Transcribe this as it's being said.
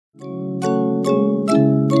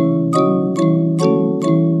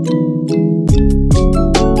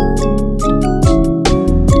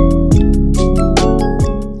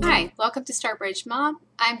to Starbridge Mom.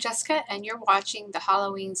 I'm Jessica and you're watching the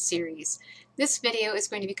Halloween series. This video is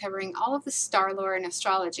going to be covering all of the Starlore and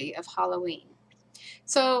astrology of Halloween.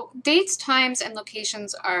 So dates, times, and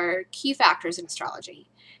locations are key factors in astrology.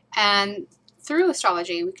 And through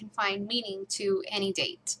astrology, we can find meaning to any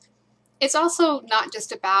date. It's also not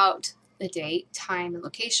just about the date, time, and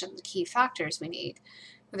location, the key factors we need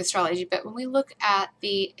with astrology, but when we look at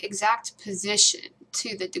the exact position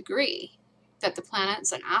to the degree that the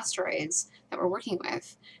planets and asteroids that we're working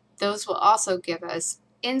with, those will also give us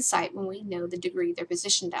insight when we know the degree they're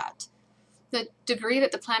positioned at. The degree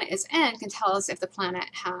that the planet is in can tell us if the planet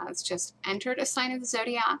has just entered a sign of the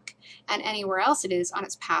zodiac and anywhere else it is on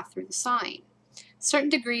its path through the sign. Certain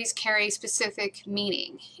degrees carry specific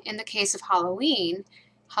meaning. In the case of Halloween,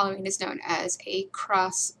 Halloween is known as a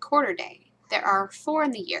cross quarter day. There are 4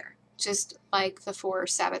 in the year, just like the 4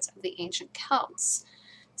 Sabbats of the ancient Celts.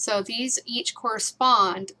 So these each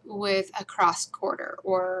correspond with a cross quarter,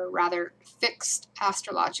 or rather fixed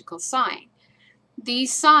astrological sign.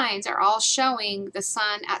 These signs are all showing the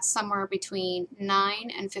sun at somewhere between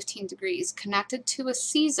 9 and 15 degrees, connected to a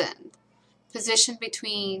season, positioned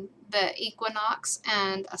between the equinox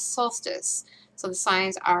and a solstice. So the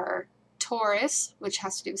signs are Taurus, which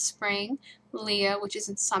has to do with spring, Leo, which is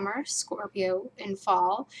in summer, Scorpio in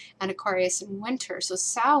fall, and Aquarius in winter. So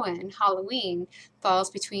Samhain, Halloween, falls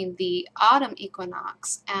between the autumn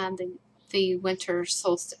equinox and the winter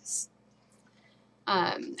solstice.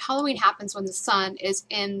 Halloween happens when the sun is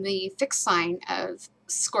in the fixed sign of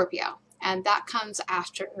Scorpio, and that comes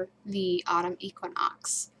after the autumn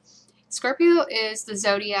equinox. Scorpio is the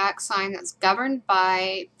zodiac sign that's governed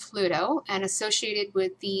by Pluto and associated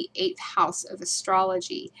with the 8th house of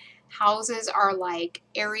astrology. Houses are like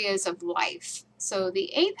areas of life. So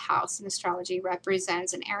the 8th house in astrology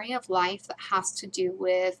represents an area of life that has to do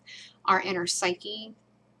with our inner psyche,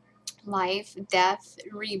 life, death,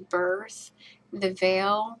 rebirth, the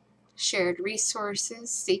veil, shared resources,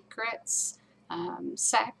 secrets,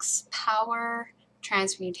 sex, power,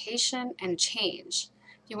 transmutation, and change.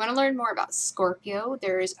 If you want to learn more about Scorpio,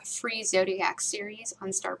 there is a free zodiac series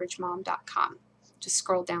on starbridgemom.com. Just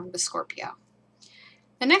scroll down to Scorpio.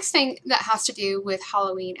 The next thing that has to do with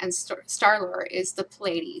Halloween and Starlore is the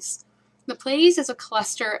Pleiades. The Pleiades is a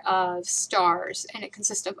cluster of stars, and it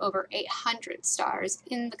consists of over 800 stars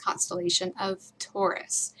in the constellation of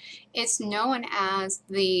Taurus. It's known as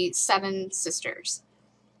the Seven Sisters.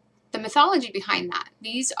 The mythology behind that,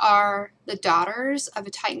 these are the daughters of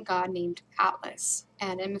a Titan god named Atlas.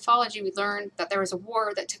 And in mythology, we learned that there was a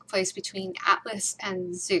war that took place between Atlas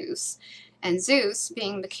and Zeus. And Zeus,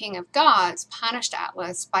 being the king of gods, punished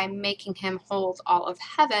Atlas by making him hold all of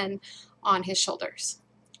heaven on his shoulders.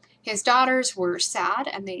 His daughters were sad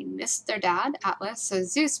and they missed their dad, Atlas, so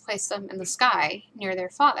Zeus placed them in the sky near their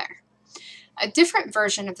father. A different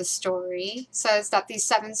version of the story says that these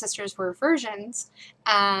 7 sisters were virgins,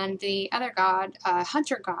 and the other god, a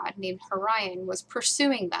hunter god named Orion, was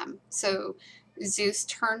pursuing them. So Zeus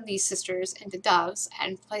turned these sisters into doves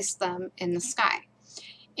and placed them in the sky.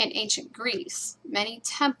 In ancient Greece, many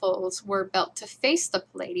temples were built to face the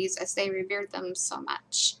Pleiades as they revered them so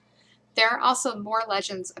much. There are also more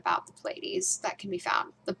legends about the Pleiades that can be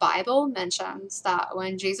found. The Bible mentions that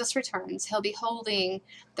when Jesus returns, he'll be holding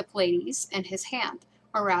the Pleiades in his hand,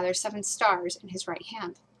 or rather 7 stars in his right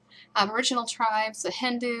hand. Aboriginal tribes, the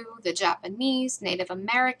Hindu, the Japanese, Native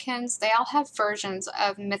Americans, they all have versions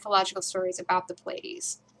of mythological stories about the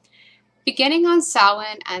Pleiades. Beginning on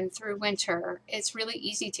Samhain and through winter, it's really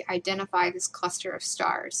easy to identify this cluster of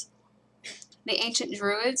stars. The ancient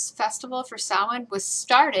Druids' festival for Samhain was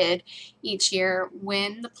started each year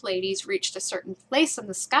when the Pleiades reached a certain place in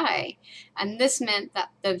the sky, and this meant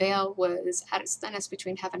that the veil was at its thinnest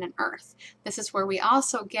between heaven and earth. This is where we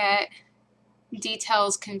also get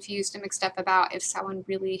details confused and mixed up about if Samhain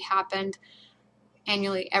really happened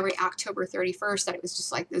annually every October 31st, that it was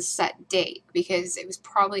just like this set date, because it was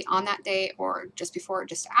probably on that day or just before or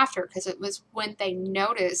just after, because it was when they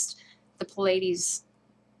noticed the Pleiades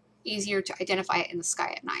easier to identify it in the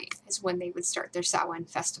sky at night, is when they would start their Samhain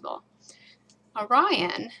festival.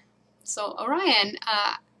 Orion. So Orion,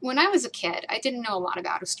 when I was a kid, I didn't know a lot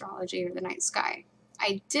about astrology or the night sky.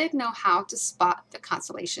 I did know how to spot the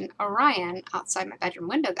constellation Orion outside my bedroom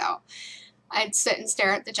window, though. I'd sit and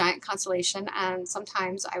stare at the giant constellation, and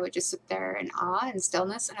sometimes I would just sit there in awe and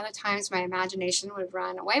stillness, and other times my imagination would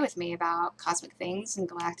run away with me about cosmic things and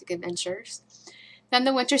galactic adventures. Then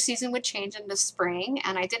the winter season would change into spring,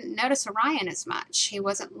 and I didn't notice Orion as much. He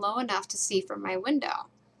wasn't low enough to see from my window.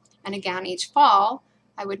 And again, each fall,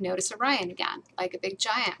 I would notice Orion again, like a big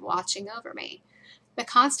giant watching over me. The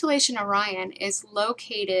constellation Orion is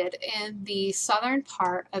located in the southern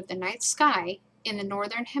part of the night sky in the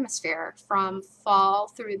northern hemisphere from fall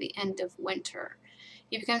through the end of winter.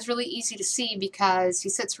 He becomes really easy to see because he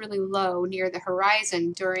sits really low near the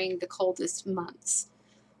horizon during the coldest months.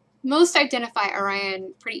 Most identify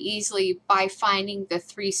Orion pretty easily by finding the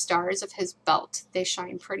 3 stars of his belt. They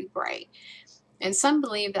shine pretty bright. And some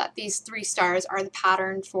believe that these 3 stars are the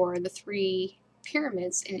pattern for the 3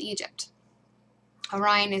 pyramids in Egypt.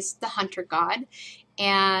 Orion is the hunter god,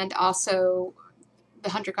 and also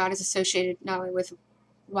the hunter god is associated not only with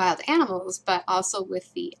wild animals, but also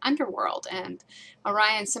with the underworld. And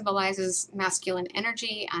Orion symbolizes masculine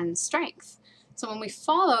energy and strength. So when we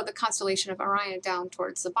follow the constellation of Orion down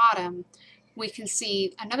towards the bottom, we can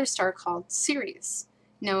see another star called Sirius,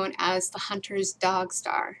 known as the hunter's dog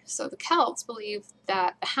star. So the Celts believed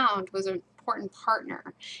that the hound was an important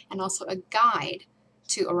partner and also a guide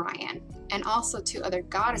to Orion, and also to other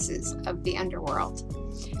goddesses of the underworld.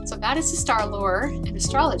 So that is the Starlore and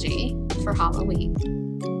astrology for Halloween.